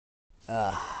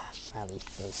Probably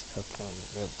first cooking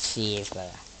grilled cheese,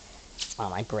 but on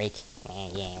my break,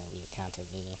 and yeah, we contact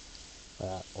meeting.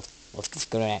 Let's just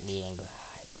go to that meeting.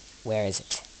 Where is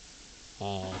it?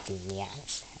 And to be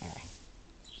honest, alright,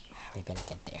 we're gonna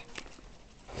get there.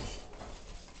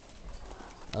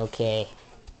 Okay,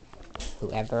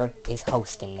 whoever is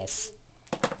hosting this.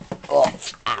 Oh,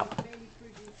 ow.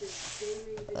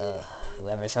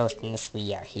 Whoever's hosting this,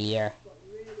 we are here.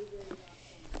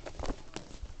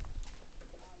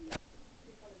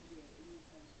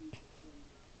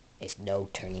 There's no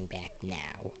turning back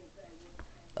now.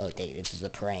 Oh, this is a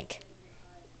prank.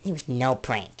 It was no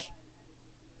prank.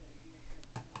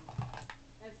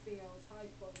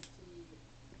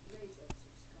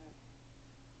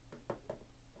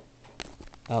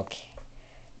 Okay.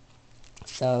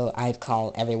 So I've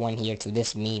called everyone here to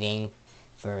this meeting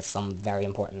for some very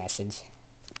important message.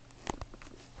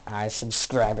 Our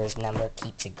subscribers number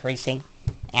keeps increasing.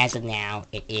 As of now,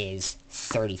 it is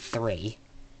 33.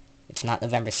 It's not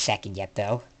November 2nd yet,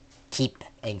 though. Keep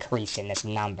increasing this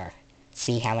number.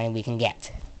 See how many we can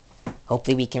get.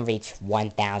 Hopefully we can reach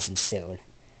 1,000 soon.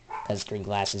 Because Green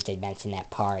Glasses did mention that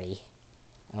party.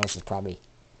 I know this is probably...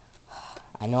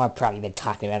 I know I've probably been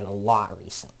talking about it a lot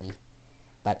recently.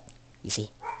 But, you see,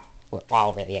 we're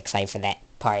all really excited for that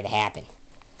party to happen.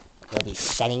 We'll be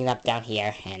setting it up down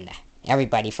here, and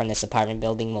everybody from this apartment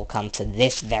building will come to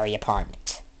this very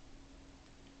apartment.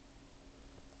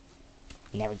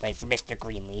 And everybody from Mr.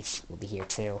 Greenleaf's will be here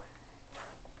too.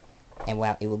 And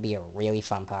well, it will be a really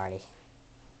fun party.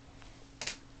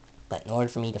 But in order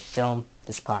for me to film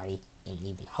this party and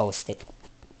even host it,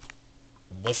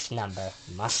 this number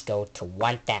must go to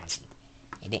 1,000.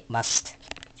 And it must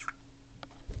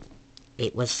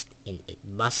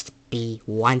be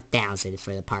 1,000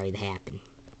 for the party to happen.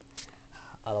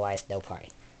 Otherwise, no party.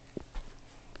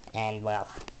 And well,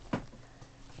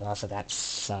 we also got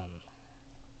some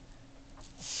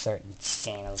certain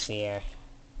channels here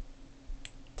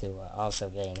to also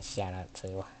getting a shout out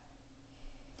to.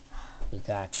 We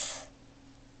got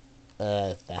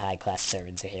the high class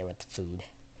servants are here with the food.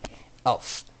 Oh,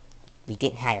 we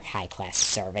didn't hire high class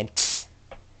servants.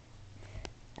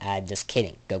 Just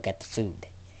kidding. Go get the food.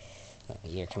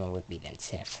 You're coming with me then,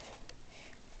 Chef.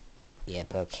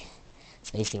 Yep, okay.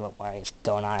 That's basically what is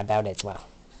going on about it as well.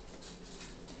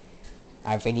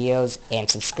 Our videos and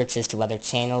subscriptions to other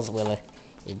channels will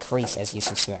increase as you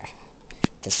subscribe.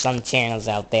 To some channels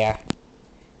out there,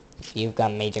 if you've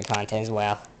got major content as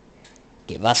well,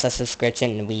 give us a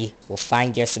subscription and we will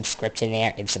find your subscription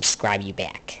there and subscribe you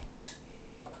back.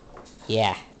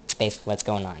 Yeah, it's basically what's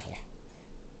going on here.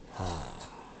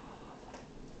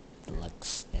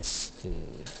 Deluxe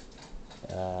food.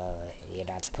 You're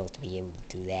not supposed to be able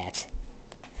to do that.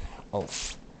 Oh,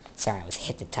 sorry, I was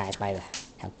hypnotized by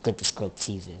how good this grilled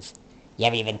cheese is. You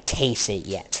haven't even tasted it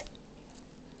yet.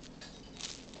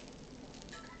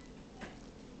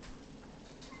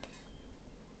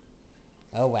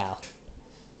 Oh well.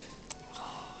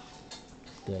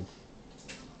 Good.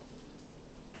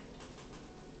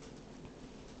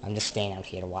 I'm just staying out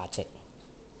here to watch it.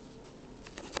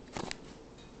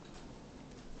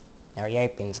 Now your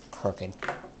apron's crooked.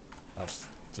 Oh,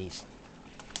 jeez.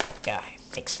 Gotta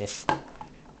fix this.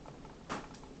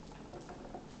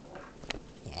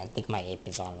 Yeah, I think my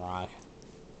apron's on wrong.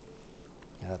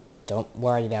 Don't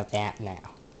worry about that now.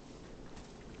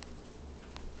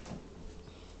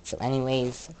 So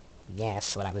anyways,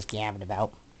 yes, what I was gabbing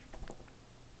about.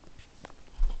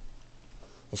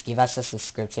 Just give us a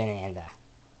subscription and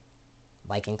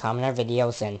like and comment our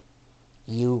videos and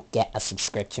you get a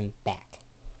subscription back.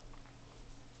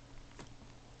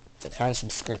 The current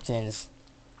subscriptions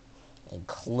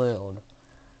include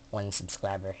one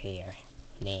subscriber here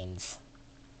named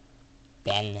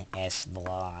Ben S.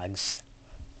 Vlogs.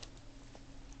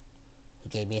 He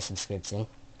gave me a subscription.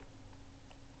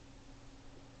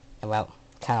 And well,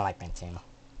 kind of like my channel.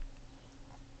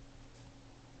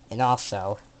 And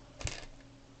also,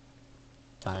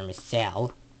 Donna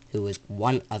Michelle, who is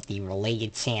one of the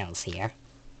related channels here.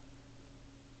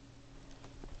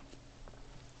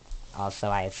 Also,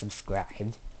 I have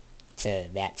subscribed to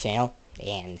that channel,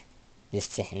 and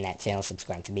that channel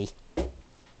subscribed to me.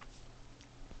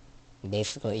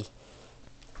 Basically,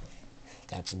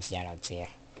 got some shoutouts here.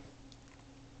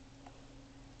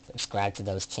 Subscribe to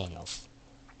those channels.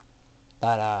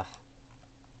 But,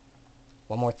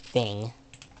 one more thing.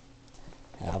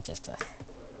 I'll just,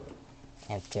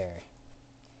 enter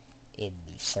in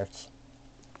the search.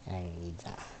 I need,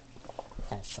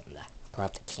 have something to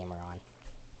prop the camera on.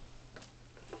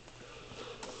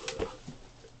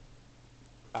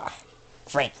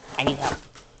 Frank, I need help.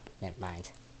 Never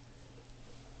mind.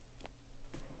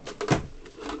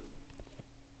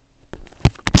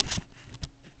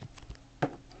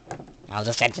 I'll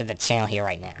just enter the channel here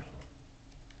right now.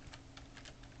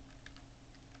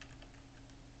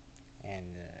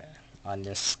 And,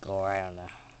 underscore, I don't know.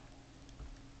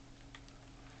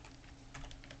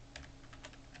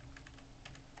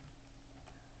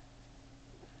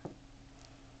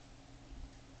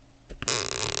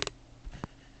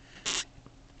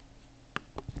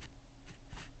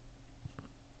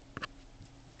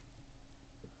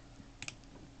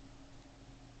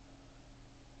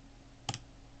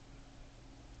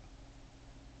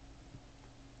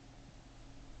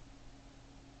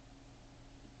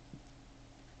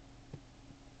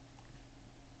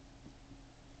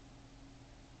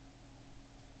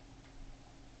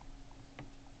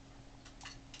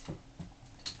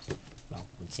 Well,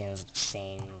 the channel's the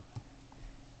same.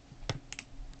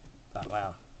 But,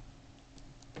 well.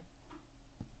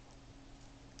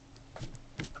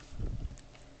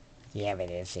 Yeah, but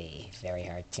it's a very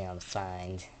hard channel to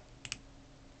find.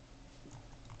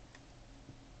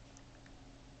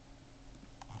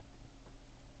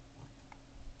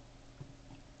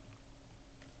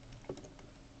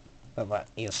 But what,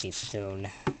 you'll see soon.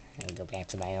 I'll go back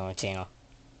to my own channel.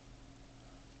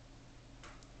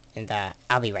 And,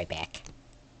 I'll be right back.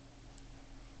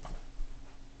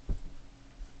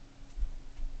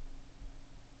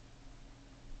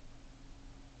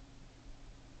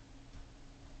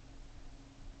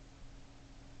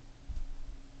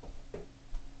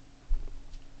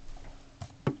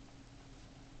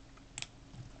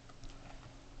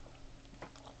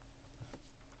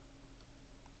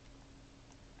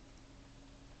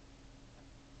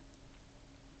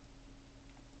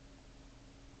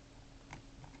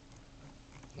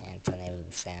 And unable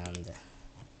to sound.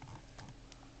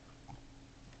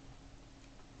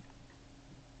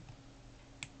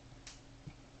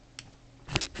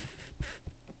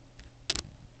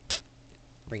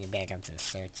 Bring it back up to the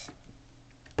search.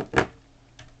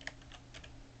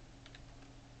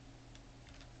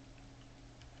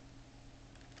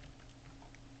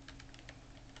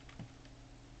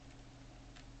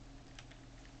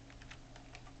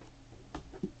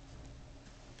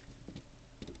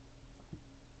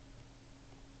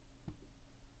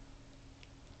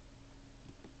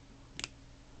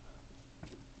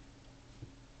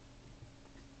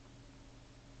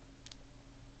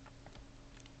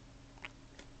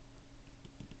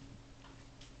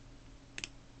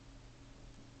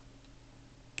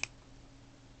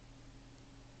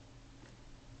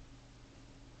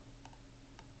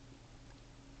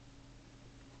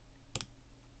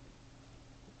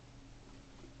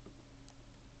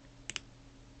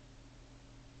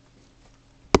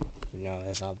 No,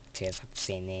 this all appears have the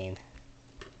same name.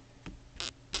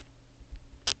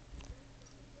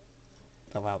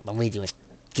 But well, Luigi was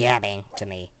gabbing to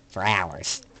me for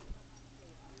hours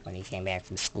when he came back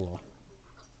from school.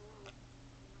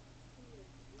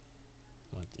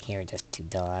 Well, here are just two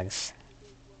dogs.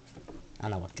 I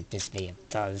don't know what this video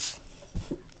does.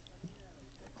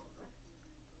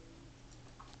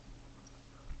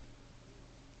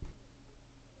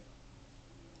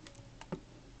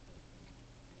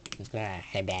 I'm gonna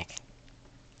head back.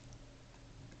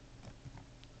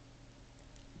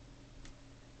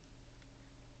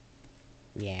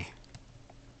 Yeah.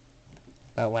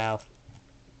 But well,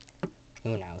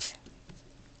 who knows.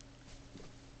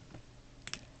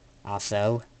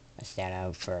 Also, a shout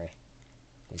out for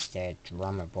Mr.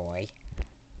 Drummer Boy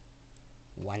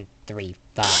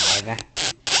 135.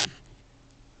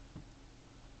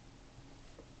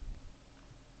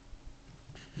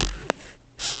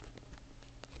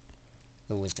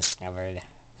 Who was discovered,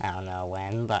 I don't know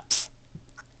when, but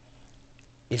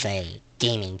is a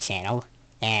gaming channel,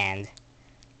 and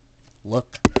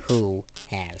look who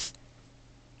has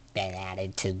been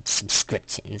added to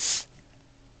subscriptions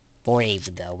 4 days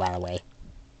ago, by the way.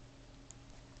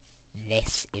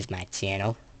 This is my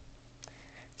channel,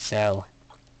 so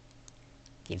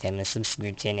give him a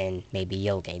subscription and maybe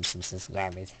you'll gain some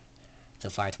subscribers. So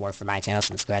far it's worked for my channel,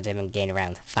 subscribers have been gained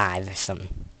around 5 or something.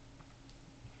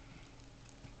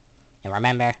 And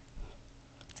remember,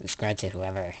 subscribe to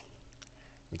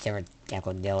whichever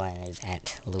Declan Dillon is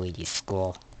at Luigi's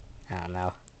school. I don't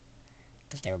know.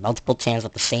 Because there are multiple channels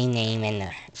with the same name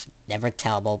and it's never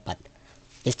tellable, but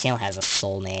this channel has a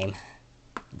sole name.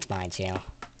 It's my channel.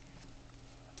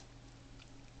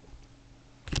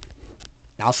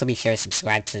 And also be sure to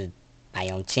subscribe to my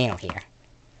own channel here.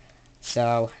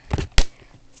 So,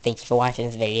 thank you for watching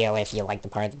this video. If you liked the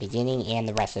part at the beginning and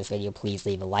the rest of this video, please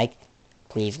leave a like.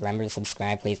 Please remember to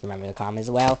subscribe. Please remember to comment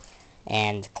as well.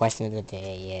 And the question of the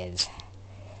day is,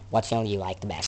 what channel do you like the best?